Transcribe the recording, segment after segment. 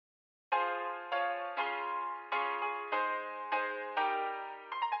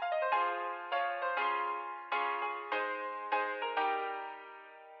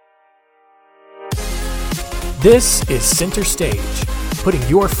This is Center Stage, putting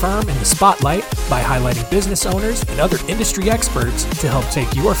your firm in the spotlight by highlighting business owners and other industry experts to help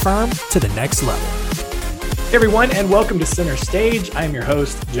take your firm to the next level. Hey everyone, and welcome to Center Stage. I'm your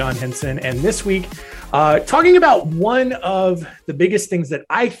host, John Henson, and this week, talking about one of the biggest things that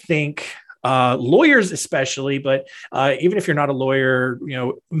I think lawyers especially, but even if you're not a lawyer,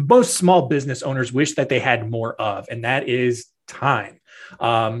 most small business owners wish that they had more of, and that is time.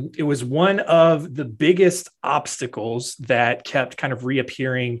 It was one of the biggest obstacles that kept kind of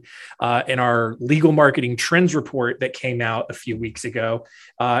reappearing in our legal marketing trends report that came out a few weeks ago.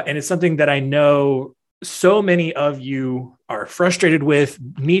 And it's something that I know so many of you are frustrated with,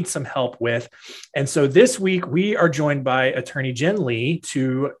 need some help with. And so this week we are joined by attorney Jen Lee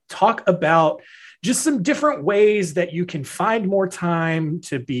to talk about just some different ways that you can find more time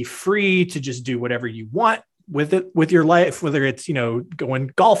to be free to just do whatever you want with it, with your life, whether it's,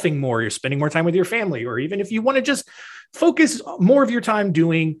 going golfing more, you're spending more time with your family, or even if you want to just focus more of your time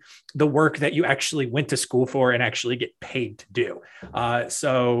doing the work that you actually went to school for and actually get paid to do.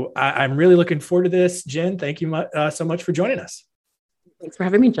 So I'm really looking forward to this. Jen, thank you so much for joining us. Thanks for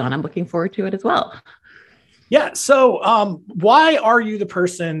having me, John. I'm looking forward to it as well. Yeah. So why are you the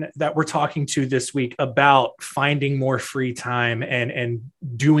person that we're talking to this week about finding more free time and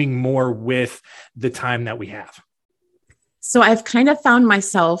doing more with the time that we have? So I've kind of found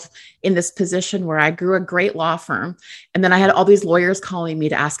myself in this position where I grew a great law firm. And then I had all these lawyers calling me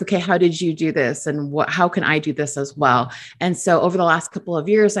to ask, okay, how did you do this? And how can I do this as well? And so over the last couple of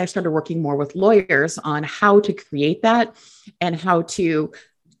years, I started working more with lawyers on how to create that and how to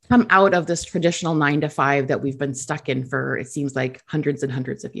come out of this traditional 9-to-5 that we've been stuck in for, it seems like hundreds and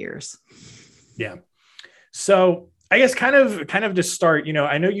hundreds of years. Yeah. So I guess kind of to start,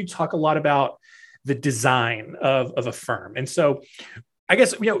 I know you talk a lot about the design of a firm. And so I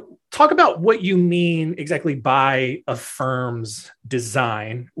guess, talk about what you mean exactly by a firm's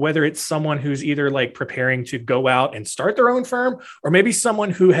design, whether it's someone who's either like preparing to go out and start their own firm, or maybe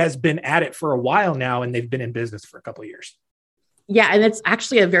someone who has been at it for a while now and they've been in business for a couple of years. Yeah. And it's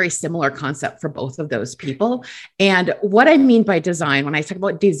actually a very similar concept for both of those people. And what I mean by design, when I talk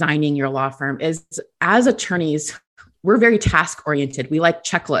about designing your law firm, is as attorneys, we're very task oriented. We like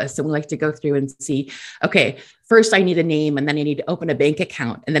checklists and we like to go through and see, okay, first I need a name and then I need to open a bank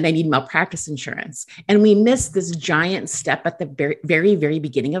account and then I need malpractice insurance. And we miss this giant step at the very, very, very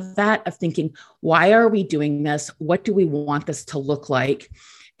beginning of that, of thinking, why are we doing this? What do we want this to look like?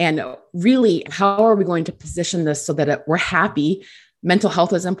 And really, how are we going to position this so that we're happy? Mental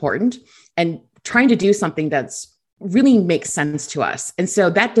health is important, and trying to do something that's really makes sense to us. And so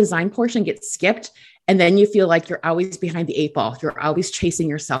that design portion gets skipped. And then you feel like you're always behind the 8 ball. You're always chasing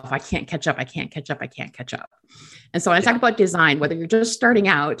yourself. I can't catch up. I can't catch up. I can't catch up. And so when I talk about design, whether you're just starting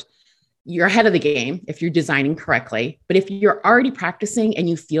out, you're ahead of the game if you're designing correctly. But if you're already practicing and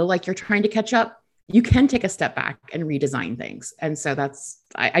you feel like you're trying to catch up, you can take a step back and redesign things. And so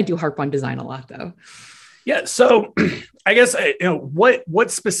I do harp on design a lot though. Yeah. So I guess,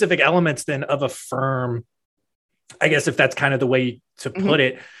 what specific elements then of a firm, I guess if that's kind of the way to put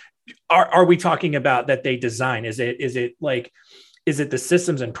it, are we talking about that they design? Is it the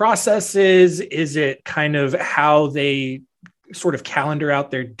systems and processes? Is it kind of how they sort of calendar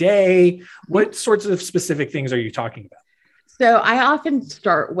out their day? What sorts of specific things are you talking about? So I often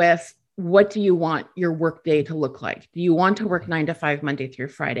start with, what do you want your work day to look like? Do you want to work 9-to-5 Monday through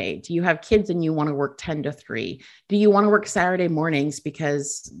Friday? Do you have kids and you want to work 10-to-3? Do you want to work Saturday mornings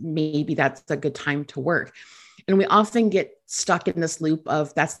because maybe that's a good time to work? And we often get stuck in this loop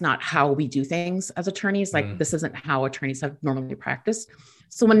of that's not how we do things as attorneys. Like this isn't how attorneys have normally practiced.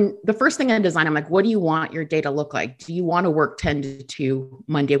 So when the first thing I design, I'm like, what do you want your day to look like? Do you want to work 10-to-2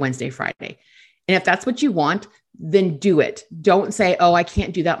 Monday, Wednesday, Friday? And if that's what you want, then do it. Don't say, oh, I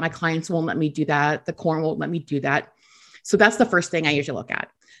can't do that. My clients won't let me do that. The court won't let me do that. So that's the first thing I usually look at.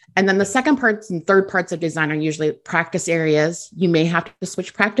 And then the second parts and third parts of design are usually practice areas. You may have to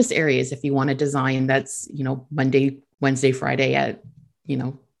switch practice areas if you want to design that's, Monday, Wednesday, Friday at,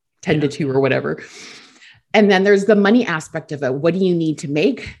 10-to-2 or whatever. And then there's the money aspect of it. What do you need to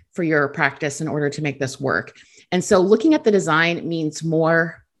make for your practice in order to make this work? And so looking at the design means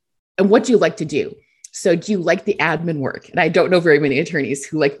more, and what do you like to do? So do you like the admin work? And I don't know very many attorneys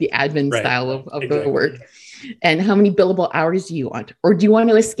who like the admin style of exactly. The work. And how many billable hours do you want? Or do you want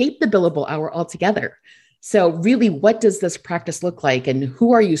to escape the billable hour altogether? So really, what does this practice look like? And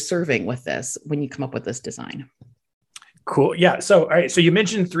who are you serving with this when you come up with this design? Cool. Yeah. So, all right. So you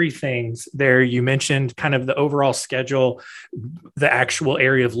mentioned 3 things there. You mentioned kind of the overall schedule, the actual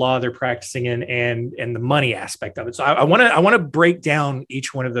area of law they're practicing in, and the money aspect of it. So I want to break down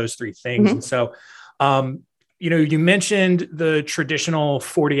each one of those 3 things. Mm-hmm. And so you mentioned the traditional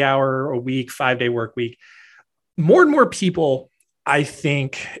 40-hour a week, 5-day work week. More and more people, I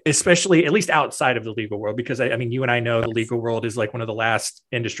think, especially at least outside of the legal world, because I mean, you and I know the legal world is like one of the last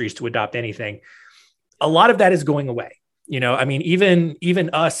industries to adopt anything. A lot of that is going away. I mean, even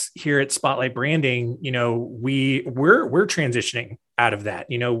us here at Spotlight Branding, we're transitioning out of that.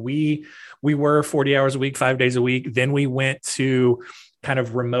 We were 40 hours a week, 5 days a week. Then we went to kind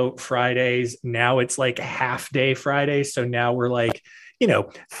of remote Fridays. Now it's like half day Fridays. So now we're like,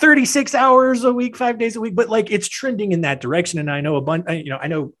 36 hours a week, 5 days a week, but like it's trending in that direction. And I know I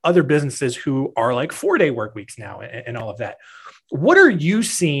know other businesses who are like 4-day work weeks now and all of that. What are you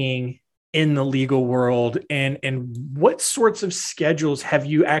seeing in the legal world, and what sorts of schedules have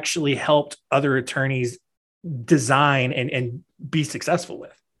you actually helped other attorneys design and be successful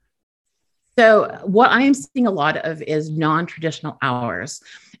with? So what I am seeing a lot of is non-traditional hours.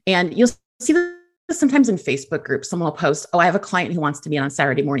 And you'll see this sometimes in Facebook groups. Someone will post, oh, I have a client who wants to meet on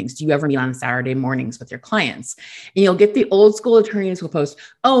Saturday mornings. Do you ever meet on Saturday mornings with your clients? And you'll get the old school attorneys who will post,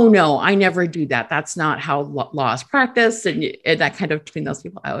 oh, no, I never do that. That's not how law is practiced. And that kind of between those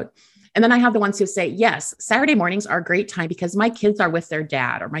people out. And then I have the ones who say, yes, Saturday mornings are a great time because my kids are with their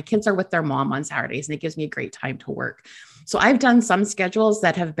dad or my kids are with their mom on Saturdays, and it gives me a great time to work. So I've done some schedules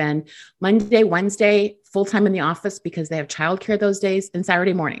that have been Monday, Wednesday, full-time in the office because they have childcare those days, and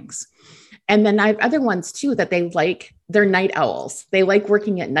Saturday mornings. And then I have other ones too that they're night owls. They like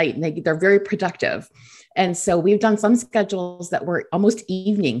working at night and they're very productive. And so we've done some schedules that were almost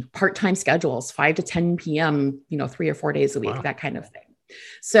evening, part-time schedules, 5 to 10 p.m., 3 or 4 days a week, wow. That kind of thing.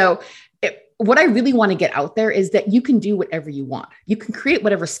 So what I really want to get out there is that you can do whatever you want. You can create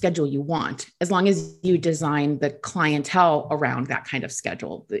whatever schedule you want, as long as you design the clientele around that kind of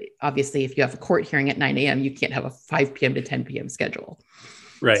schedule. Obviously, if you have a court hearing at 9 a.m., you can't have a 5 p.m. to 10 p.m. schedule.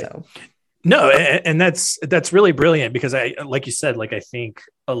 Right. So. No, and that's really brilliant because like you said, I think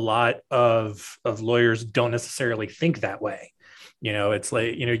a lot of lawyers don't necessarily think that way. It's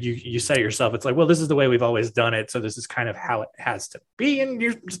like, you say it yourself, it's like, well, this is the way we've always done it. So this is kind of how it has to be. And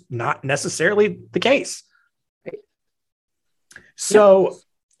you're just not necessarily the case. Right. So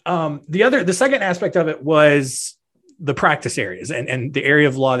the second aspect of it was the practice areas and the area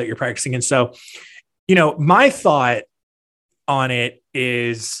of law that you're practicing. And so, my thought on it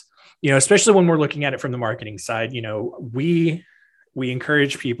is, especially when we're looking at it from the marketing side, we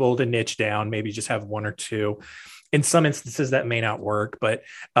encourage people to niche down, maybe just have one or two. In some instances that may not work, but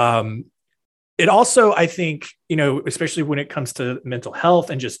it also, I think, especially when it comes to mental health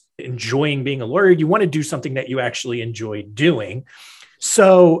and just enjoying being a lawyer, you want to do something that you actually enjoy doing.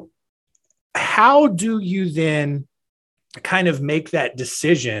 So how do you then kind of make that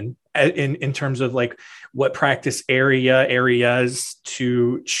decision in terms of like what practice areas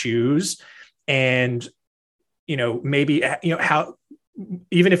to choose? And, maybe, how,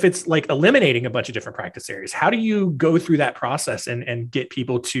 even if it's like eliminating a bunch of different practice areas, how do you go through that process and get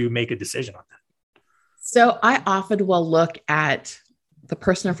people to make a decision on that? So I often will look at the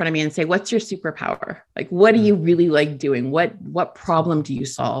person in front of me and say, what's your superpower? Like, what do you really like doing? What problem do you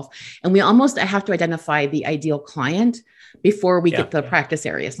solve? And I have to identify the ideal client before we get the practice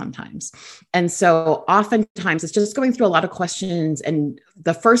area sometimes. And so oftentimes it's just going through a lot of questions, and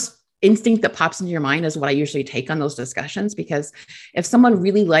the first instinct that pops into your mind is what I usually take on those discussions, because if someone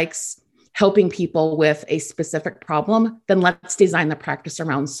really likes helping people with a specific problem, then let's design the practice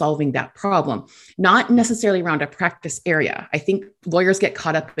around solving that problem, not necessarily around a practice area. I think lawyers get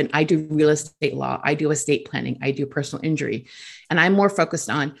caught up in, I do real estate law, I do estate planning, I do personal injury. And I'm more focused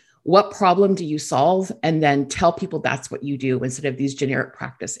on what problem do you solve, and then tell people that's what you do instead of these generic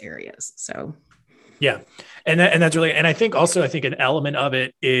practice areas. So yeah. And that's really, and I think an element of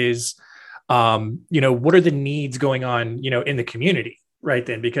it is, what are the needs going on, in the community right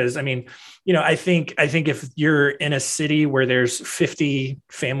then? Because I mean, I think if you're in a city where there's 50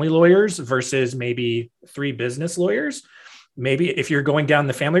 family lawyers versus maybe 3 business lawyers, maybe if you're going down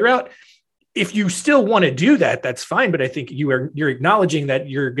the family route, if you still want to do that, that's fine. But I think you're acknowledging that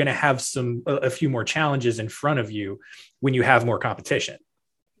you're going to have a few more challenges in front of you when you have more competition.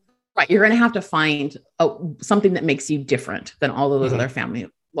 Right. You're going to have to find something that makes you different than all of those other family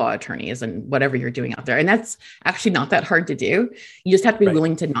law attorneys and whatever you're doing out there. And that's actually not that hard to do. You just have to be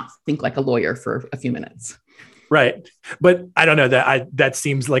willing to not think like a lawyer for a few minutes. Right. But I don't know, that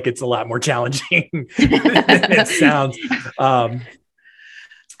seems like it's a lot more challenging than it sounds.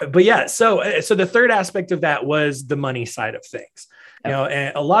 But yeah, so the third aspect of that was the money side of things.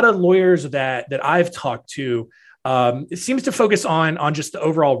 And a lot of lawyers that I've talked to, it seems to focus on just the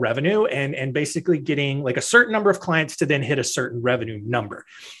overall revenue and basically getting like a certain number of clients to then hit a certain revenue number.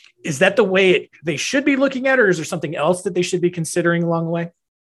 Is that the way they should be looking at it, or is there something else that they should be considering along the way?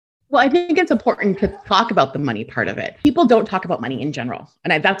 Well, I think it's important to talk about the money part of it. People don't talk about money in general.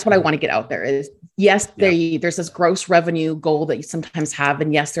 And that's what I want to get out there is, yes, there's this gross revenue goal that you sometimes have.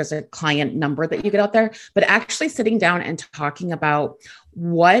 And yes, there's a client number that you get out there, but actually sitting down and talking about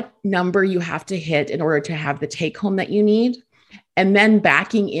what number you have to hit in order to have the take home that you need. And then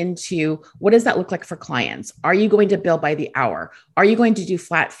backing into what does that look like for clients? Are you going to bill by the hour? Are you going to do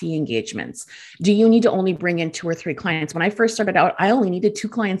flat fee engagements? Do you need to only bring in 2 or 3 clients? When I first started out, I only needed 2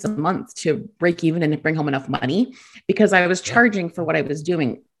 clients a month to break even and bring home enough money because I was charging for what I was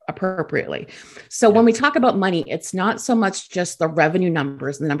doing appropriately. So when we talk about money, it's not so much just the revenue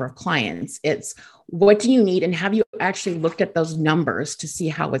numbers and the number of clients. It's what do you need? And have you actually looked at those numbers to see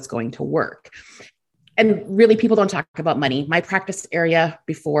how it's going to work? And really, people don't talk about money. My practice area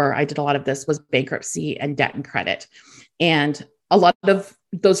before I did a lot of this was bankruptcy and debt and credit. And a lot of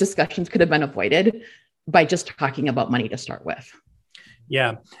those discussions could have been avoided by just talking about money to start with.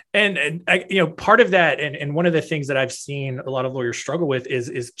 Yeah. And I, part of that, and one of the things that I've seen a lot of lawyers struggle with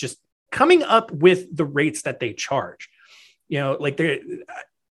is just coming up with the rates that they charge, like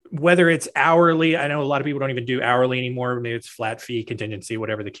whether it's hourly. I know a lot of people don't even do hourly anymore. Maybe it's flat fee, contingency,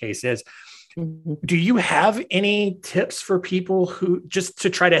 whatever the case is. Mm-hmm. Do you have any tips for people who just to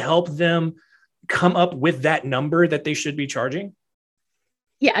try to help them come up with that number that they should be charging?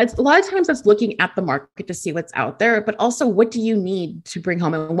 Yeah, it's a lot of times it's looking at the market to see what's out there, but also what do you need to bring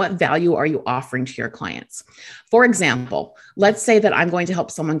home and what value are you offering to your clients? For example, let's say that I'm going to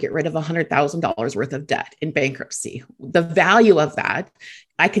help someone get rid of $100,000 worth of debt in bankruptcy. The value of that,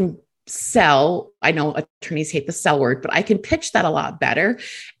 I can sell. I know attorneys hate the sell word, but I can pitch that a lot better.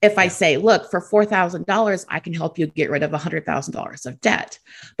 If I say, look, for $4,000, I can help you get rid of $100,000 of debt.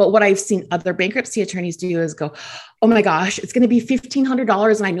 But what I've seen other bankruptcy attorneys do is go, oh my gosh, it's going to be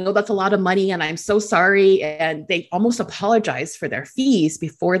 $1,500. And I know that's a lot of money and I'm so sorry. And they almost apologize for their fees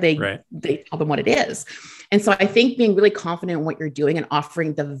before they tell them what it is. And so I think being really confident in what you're doing and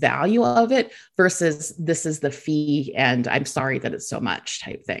offering the value of it versus this is the fee and I'm sorry that it's so much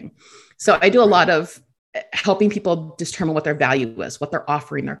type thing. So I do a lot of helping people determine what their value is, what they're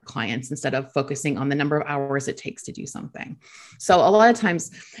offering their clients instead of focusing on the number of hours it takes to do something. So a lot of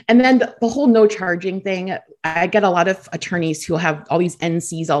times, and then the whole no charging thing, I get a lot of attorneys who have all these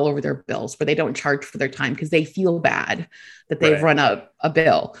NCs all over their bills where they don't charge for their time because they feel bad that they've run a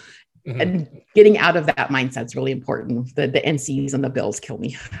bill. Mm-hmm. And getting out of that mindset is really important. The NCs and the bills kill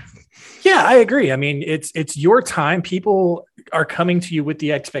me. Yeah, I agree. I mean, it's your time. People are coming to you with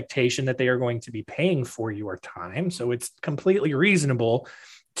the expectation that they are going to be paying for your time. So it's completely reasonable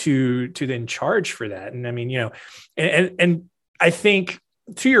to then charge for that. And I mean, and I think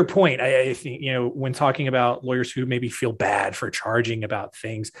to your point, I think, when talking about lawyers who maybe feel bad for charging about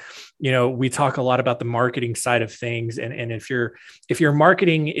things, we talk a lot about the marketing side of things. And if your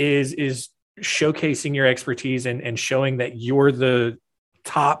marketing is showcasing your expertise and showing that you're the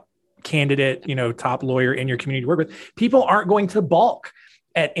top candidate, top lawyer in your community to work with, people aren't going to balk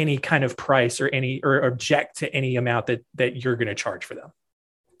at any kind of price or object to any amount that you're going to charge for them.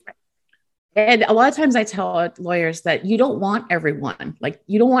 And a lot of times I tell lawyers that you don't want everyone, like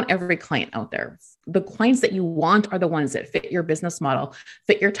you don't want every client out there. The clients that you want are the ones that fit your business model,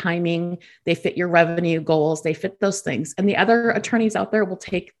 fit your timing, they fit your revenue goals, they fit those things. And the other attorneys out there will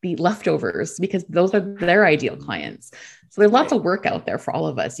take the leftovers because those are their ideal clients. So there's lots of work out there for all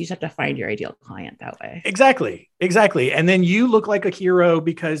of us. You just have to find your ideal client that way. Exactly. And then you look like a hero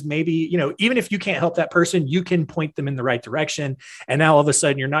because maybe, even if you can't help that person, you can point them in the right direction. And now all of a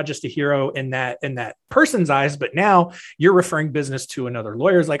sudden you're not just a hero in that person's eyes, but now you're referring business to another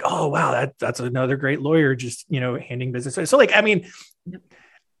lawyer. It's like, oh, wow, that's another great lawyer just, handing business. So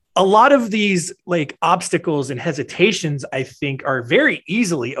a lot of these obstacles and hesitations, I think, are very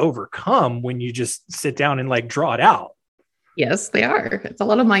easily overcome when you just sit down and draw it out. Yes, they are. It's a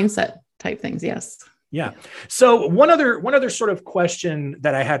lot of mindset type things. Yes. Yeah. So one other sort of question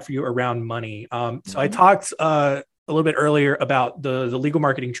that I had for you around money. So I talked a little bit earlier about the legal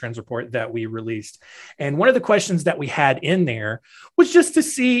marketing trends report that we released. And one of the questions that we had in there was just to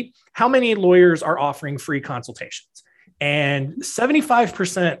see how many lawyers are offering free consultations. And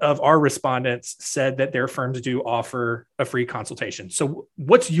 75% of our respondents said that their firms do offer a free consultation. So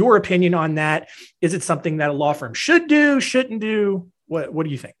what's your opinion on that? Is it something that a law firm should do, shouldn't do? What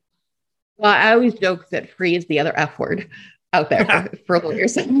do you think? Well, I always joke that free is the other F word out there for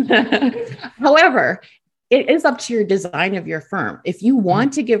lawyers. However, it is up to your design of your firm. If you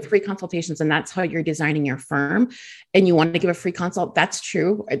want to give free consultations and that's how you're designing your firm and you want to give a free consult, that's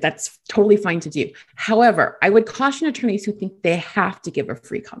true. That's totally fine to do. However, I would caution attorneys who think they have to give a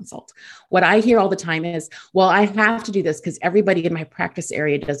free consult. What I hear all the time is, well, I have to do this because everybody in my practice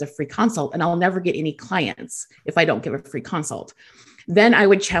area does a free consult and I'll never get any clients if I don't give a free consult. Then I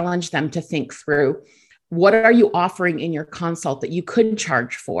would challenge them to think through, what are you offering in your consult that you could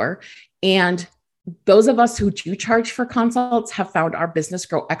charge for? And those of us who do charge for consults have found our business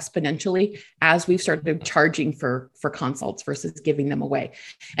grow exponentially as we've started charging for consults versus giving them away.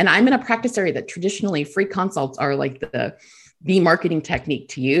 And I'm in a practice area that traditionally free consults are like the marketing technique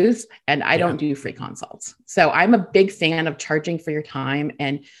to use. And I don't do free consults. So I'm a big fan of charging for your time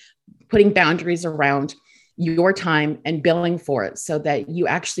and putting boundaries around your time and billing for it so that you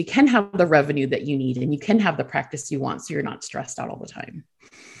actually can have the revenue that you need and you can have the practice you want. So you're not stressed out all the time.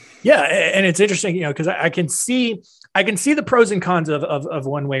 Yeah. And it's interesting, because I can see the pros and cons of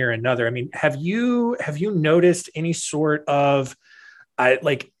one way or another. I mean, have you noticed any sort of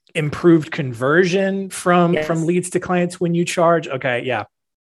like improved conversion from leads to clients when you charge? Okay. Yeah.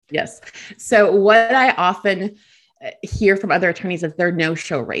 Yes. So what I often hear from other attorneys is their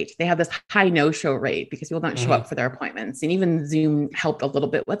no-show rate. They have this high no-show rate because people don't show up for their appointments. And even Zoom helped a little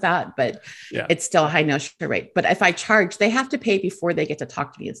bit with that, but it's still a high no-show rate. But if I charge, they have to pay before they get to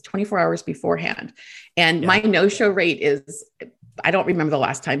talk to me. It's 24 hours beforehand. And my no-show rate is, I don't remember the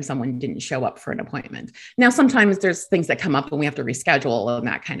last time someone didn't show up for an appointment. Now, sometimes there's things that come up and we have to reschedule and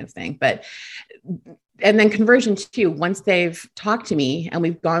that kind of thing. And then conversion too, once they've talked to me and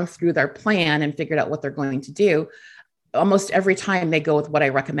we've gone through their plan and figured out what they're going to do, almost every time they go with what I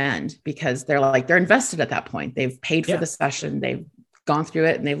recommend because they're invested at that point. They've paid for the session. They've gone through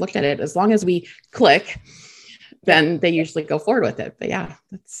it and they've looked at it. As long as we click, then they usually go forward with it. But I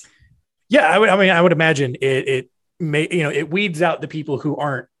would imagine it may, it weeds out the people who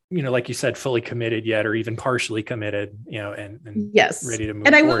aren't, like you said, fully committed yet, or even partially committed, and ready to move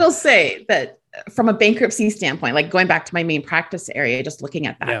And I forward. will say that from a bankruptcy standpoint, like going back to my main practice area, just looking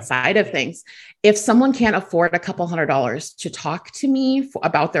at that side of things, if someone can't afford a couple $100s to talk to me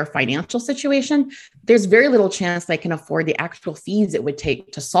about their financial situation, there's very little chance they can afford the actual fees it would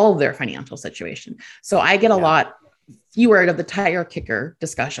take to solve their financial situation. So I get a lot fewer of the tire kicker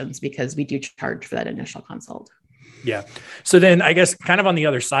discussions because we do charge for that initial consult. Yeah. So then I guess kind of on the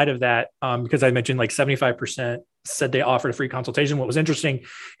other side of that, because I mentioned like 75% said they offered a free consultation. What was interesting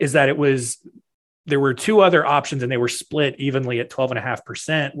is that there were two other options and they were split evenly at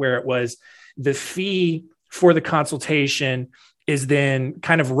 12.5%, where it was the fee for the consultation is then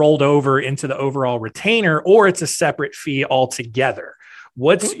kind of rolled over into the overall retainer, or it's a separate fee altogether.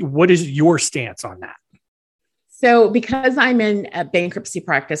 What is your stance on that? So because I'm in a bankruptcy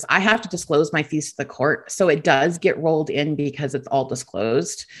practice, I have to disclose my fees to the court. So it does get rolled in because it's all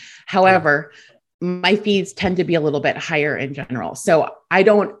disclosed. However, my fees tend to be a little bit higher in general. So I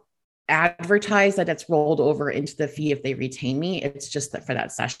don't advertise that it's rolled over into the fee if they retain me. It's just that for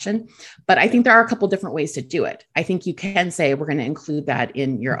that session. But I think there are a couple different ways to do it. I think you can say, we're going to include that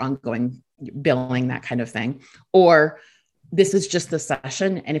in your ongoing billing, that kind of thing. Or this is just the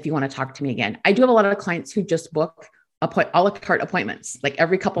session. And if you want to talk to me again, I do have a lot of clients who just book a la carte appointments. Like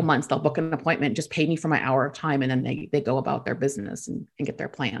every couple months, they'll book an appointment, just pay me for my hour of time. And then they go about their business and get their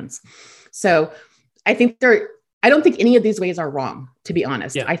plans. So I think I don't think any of these ways are wrong, to be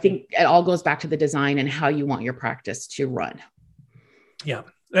honest. I think it all goes back to the design and how you want your practice to run. Yeah.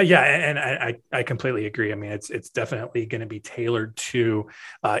 And I completely agree. I mean, it's definitely going to be tailored to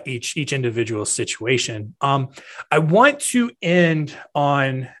each individual situation. I want to end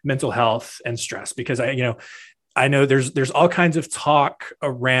on mental health and stress because I know there's all kinds of talk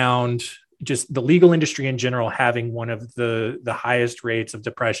around just the legal industry in general having one of the highest rates of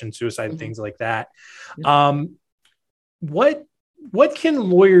depression, suicide, things like that. What can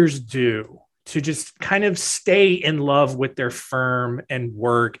lawyers do to just kind of stay in love with their firm and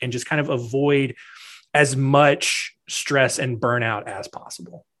work and just kind of avoid as much stress and burnout as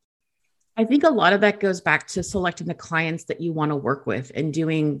possible? I think a lot of that goes back to selecting the clients that you want to work with and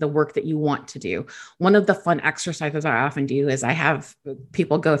doing the work that you want to do. One of the fun exercises I often do is I have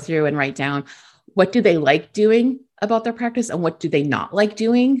people go through and write down, what do they like doing about their practice and what do they not like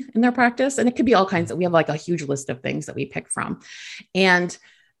doing in their practice? And it could be all kinds of, we have like a huge list of things that we pick from. And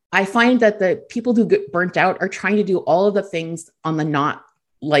I find that the people who get burnt out are trying to do all of the things on the not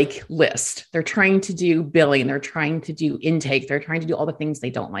like list. They're trying to do billing. They're trying to do intake. They're trying to do all the things they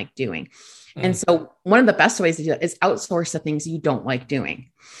don't like doing. And so one of the best ways to do that is outsource the things you don't like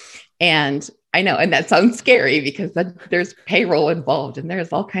doing. And I know, and that sounds scary because there's payroll involved and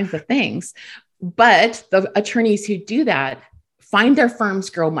there's all kinds of things. But the attorneys who do that find their firms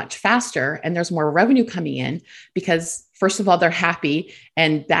grow much faster and there's more revenue coming in because, first of all, they're happy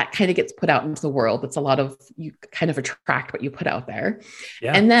and that kind of gets put out into the world. It's a lot of, you kind of attract what you put out there.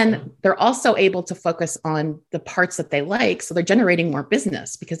 Yeah. And then they're also able to focus on the parts that they like. So they're generating more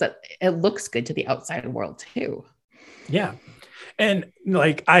business because it looks good to the outside world too. Yeah. And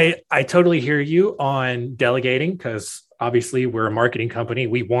like, I totally hear you on delegating because obviously we're a marketing company.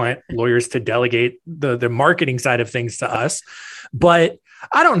 We want lawyers to delegate the marketing side of things to us. But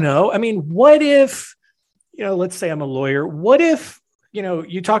I don't know. I mean, what if, let's say I'm a lawyer. What if,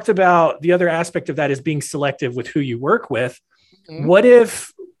 you talked about the other aspect of that is being selective with who you work with. Mm-hmm. What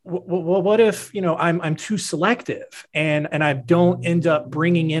if I'm too selective and I don't end up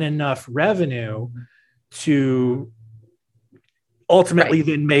bringing in enough revenue to ultimately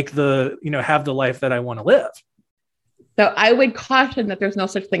then make have the life that I want to live? So I would caution that there's no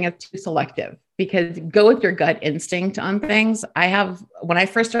such thing as too selective, because go with your gut instinct on things. When I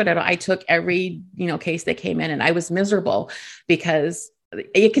first started, I took every, case that came in and I was miserable because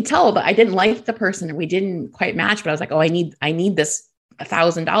you could tell that I didn't like the person and we didn't quite match, but I was like, oh, I need this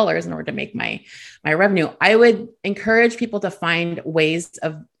 $1,000 in order to make my revenue. I would encourage people to find ways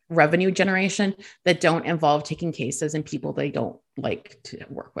of revenue generation that don't involve taking cases and people they don't like to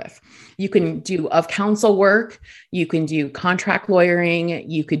work with. You can do of counsel work. You can do contract lawyering.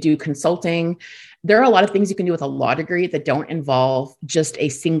 You could do consulting. There are a lot of things you can do with a law degree that don't involve just a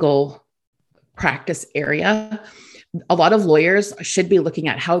single practice area. A lot of lawyers should be looking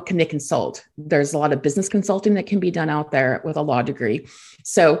at how can they consult. There's a lot of business consulting that can be done out there with a law degree.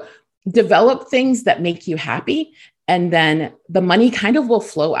 So develop things that make you happy. And then the money kind of will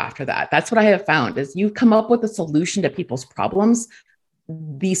flow after that. That's what I have found is you come up with a solution to people's problems.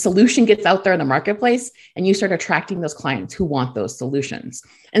 The solution gets out there in the marketplace and you start attracting those clients who want those solutions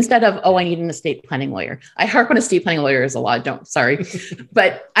instead of, oh, I need an estate planning lawyer. I harp on estate planning lawyers a lot.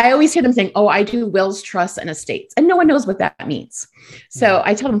 But I always hear them saying, oh, I do wills, trusts, and estates. And no one knows what that means. So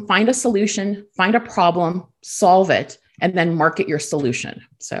I tell them, find a solution, find a problem, solve it, and then market your solution.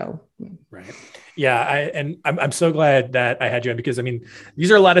 So, right. Yeah. I'm so glad that I had you on because these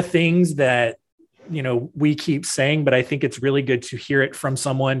are a lot of things that, we keep saying, but I think it's really good to hear it from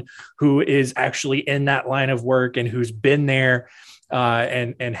someone who is actually in that line of work and who's been there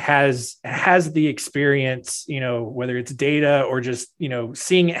and has the experience, whether it's data or just,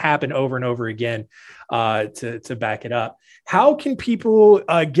 seeing it happen over and over again to back it up. How can people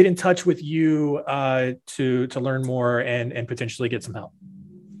get in touch with you to learn more and potentially get some help?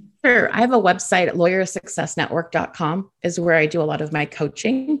 Sure. I have a website at lawyersuccessnetwork.com is where I do a lot of my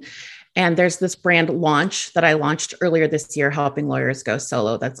coaching. And there's this brand launch that I launched earlier this year, helping lawyers go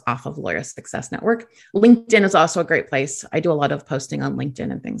solo. That's off of Lawyer Success Network. LinkedIn is also a great place. I do a lot of posting on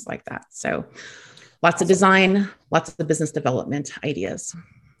LinkedIn and things like that. So lots of design, lots of business development ideas.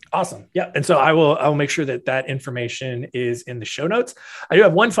 Awesome. Yeah. And so I will make sure that information is in the show notes. I do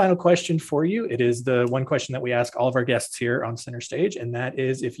have one final question for you. It is the one question that we ask all of our guests here on Center Stage. And that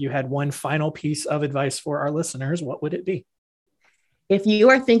is, if you had one final piece of advice for our listeners, what would it be? If you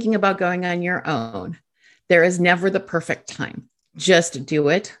are thinking about going on your own, there is never the perfect time. Just do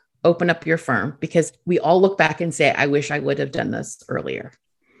it. Open up your firm because we all look back and say, I wish I would have done this earlier.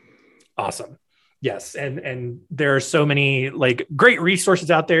 Awesome. Yes. And there are so many great resources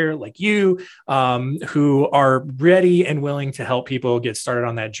out there like you who are ready and willing to help people get started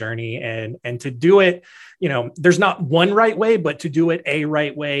on that journey and to do it. There's not one right way, but to do it a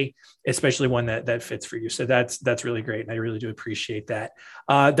right way, especially one that fits for you. So that's really great. And I really do appreciate that.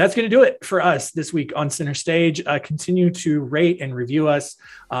 That's going to do it for us this week on Center Stage. Continue to rate and review us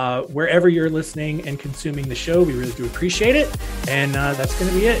wherever you're listening and consuming the show. We really do appreciate it. And that's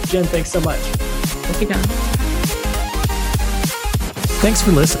going to be it. Jen, thanks so much. Thank you, John. Thanks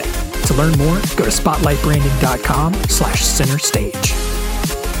for listening. To learn more, go to spotlightbranding.com/centerstage.